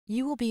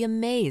You will be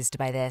amazed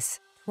by this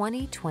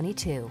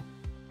 2022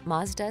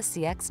 Mazda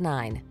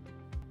CX-9.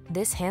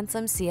 This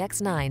handsome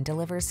CX-9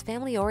 delivers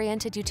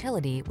family-oriented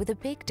utility with a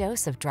big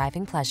dose of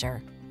driving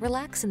pleasure.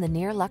 Relax in the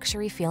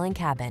near-luxury feeling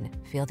cabin,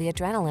 feel the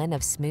adrenaline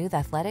of smooth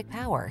athletic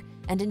power,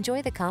 and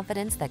enjoy the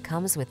confidence that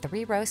comes with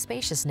three-row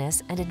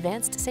spaciousness and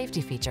advanced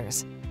safety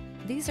features.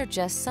 These are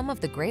just some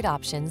of the great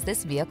options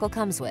this vehicle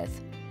comes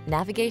with: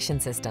 navigation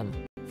system,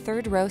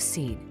 third-row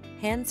seat,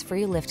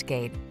 hands-free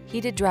liftgate,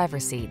 heated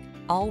driver's seat,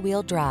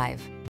 all-wheel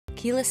drive,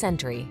 keyless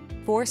entry,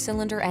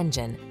 4-cylinder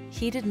engine,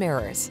 heated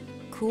mirrors,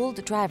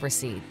 cooled driver's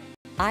seat,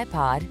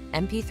 iPod,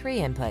 MP3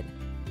 input.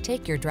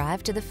 Take your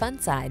drive to the fun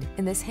side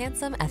in this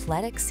handsome,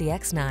 athletic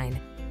CX-9.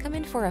 Come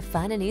in for a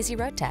fun and easy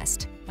road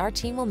test. Our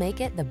team will make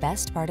it the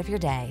best part of your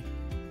day.